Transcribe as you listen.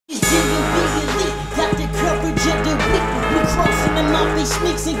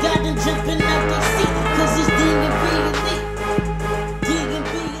jumping out their seat, cause it's D&B elite. D&B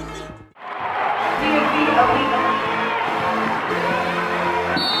elite. D&B elite.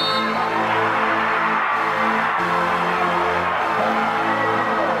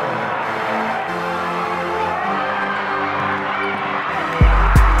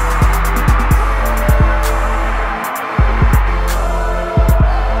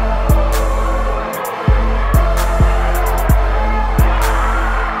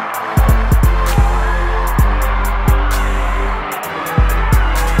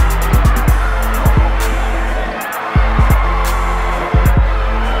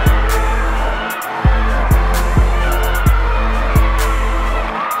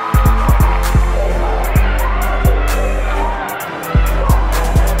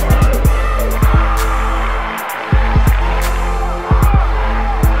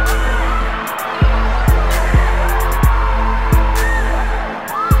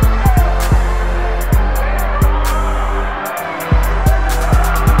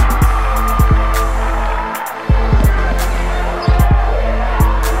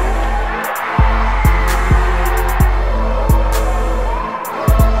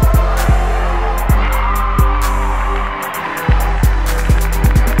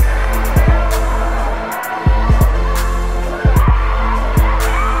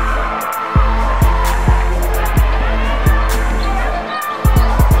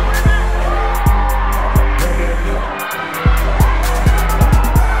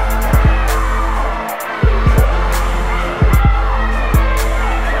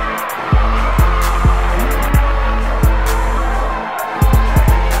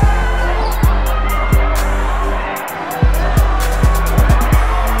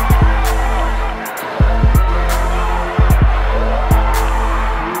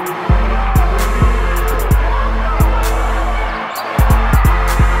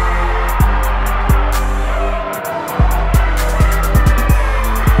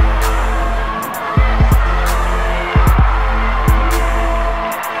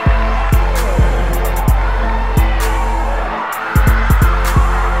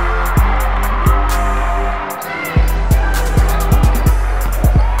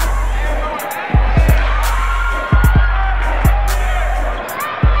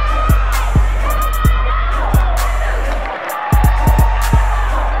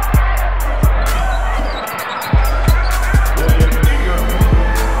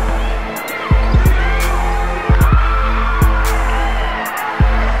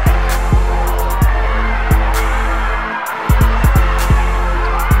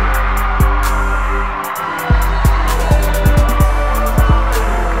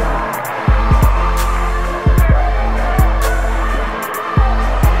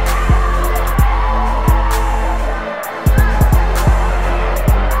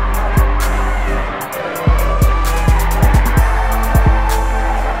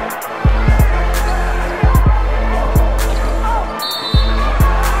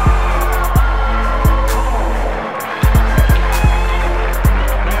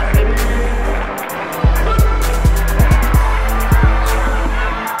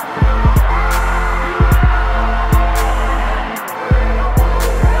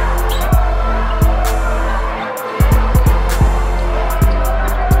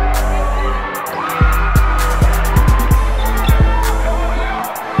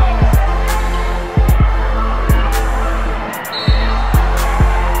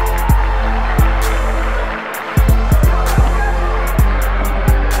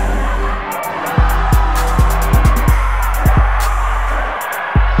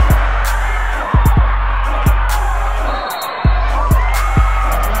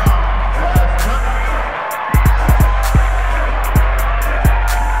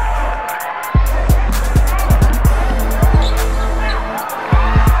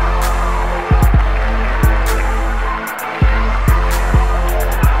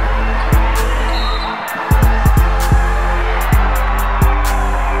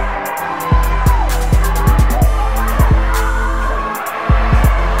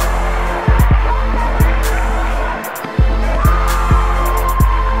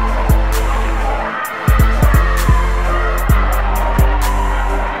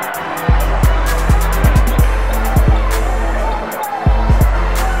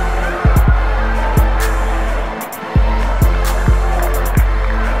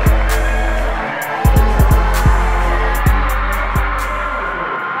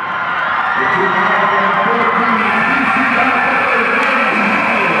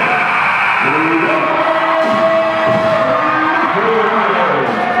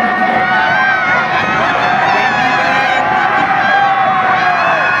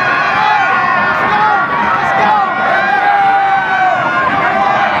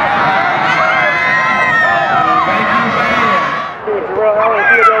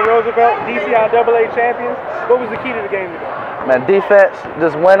 Roosevelt, DCIAA champions. What was the key to the game today? Man, defense,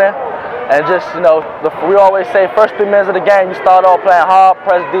 just winning, and just, you know, we always say first 3 minutes of the game, you start off playing hard,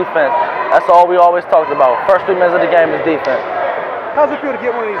 press defense. That's all we always talked about. First 3 minutes of the game is defense. How's it feel to get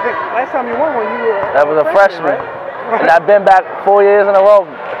one of these things? Last time you won one, you were That was a freshman. Right? And I've been back 4 years in a row,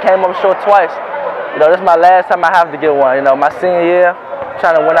 came up short twice. You know, this is my last time I have to get one. You know, my senior year,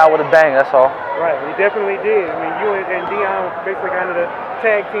 trying to win out with a bang, that's all. Right, you definitely did. I mean, you and Deion basically kind of the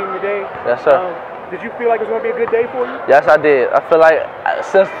tag team today. Yes, sir. Did you feel like it was going to be a good day for you? Yes, I did. I feel like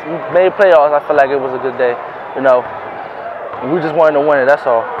since we made playoffs, I feel like it was a good day. You know, we just wanted to win it, that's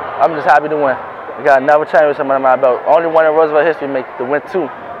all. I'm just happy to win. We got another championship under my belt. Only one in Roosevelt history to win 2,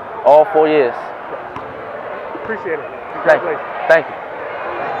 all 4 years. Appreciate it. Congratulations. Thank you.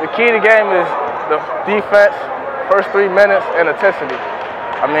 The key to the game is the defense, first 3 minutes, and intensity.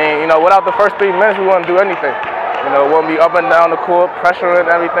 I mean, you know, without the first 3 minutes, we wouldn't do anything. You know, we wouldn't be up and down the court, pressuring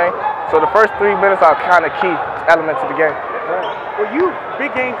everything. So the first 3 minutes are kind of key elements of the game. Right. Well, you,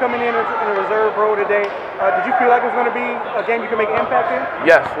 big game coming in a reserve role today. Did you feel like it was going to be a game you could make an impact in?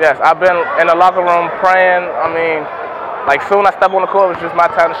 Yes, yes. I've been in the locker room praying. I mean, like soon I step on the court, it's just my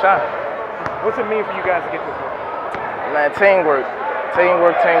time to shine. What's it mean for you guys to get this one? Man, teamwork.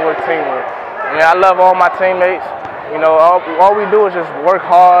 Teamwork, teamwork, teamwork. I mean, I love all my teammates. You know, all we do is just work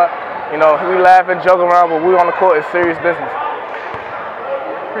hard. You know, we laugh and joke around, but we on the court is serious business.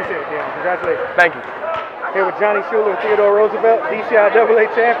 Appreciate it, Dan. Congratulations. Thank you. Here with Johnnie Shuler, Theodore Roosevelt, DCIAA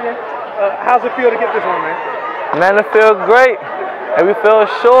champion. How's it feel to get this one, man? Man, it feels great. And we fell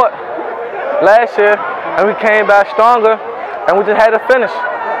short last year, and we came back stronger, and we just had to finish.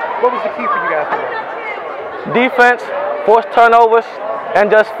 What was the key for you guys today? Defense, force turnovers,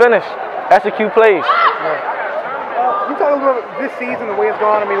 and just finish. Execute plays. Right. Can you talk a little bit about this season, the way it's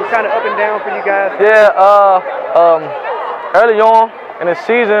gone? I mean, it was kind of up and down for you guys. Yeah, early on in the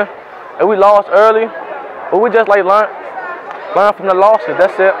season, and we lost early, but we just like learn from the losses.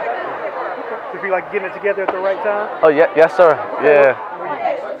 That's it. Do you feel like getting it together at the right time? Oh yeah, yes sir. Yeah.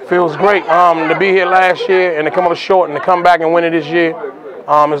 Feels great to be here last year and to come up short and to come back and win it this year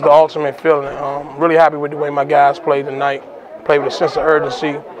is the ultimate feeling. Really happy with the way my guys played tonight. Played with a sense of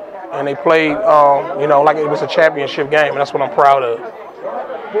urgency, and they played, you know, like it was a championship game, and that's what I'm proud of.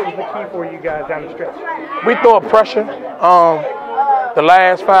 What was the key for you guys down the stretch? We thought pressure. The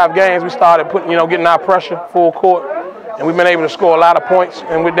last 5 games, we started putting, you know, getting our pressure full court, and we've been able to score a lot of points.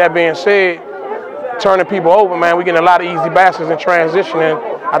 And with that being said, turning people over, man, we're getting a lot of easy baskets in transition, and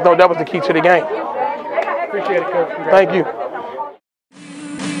I thought that was the key to the game. Appreciate it, Coach. Thank you.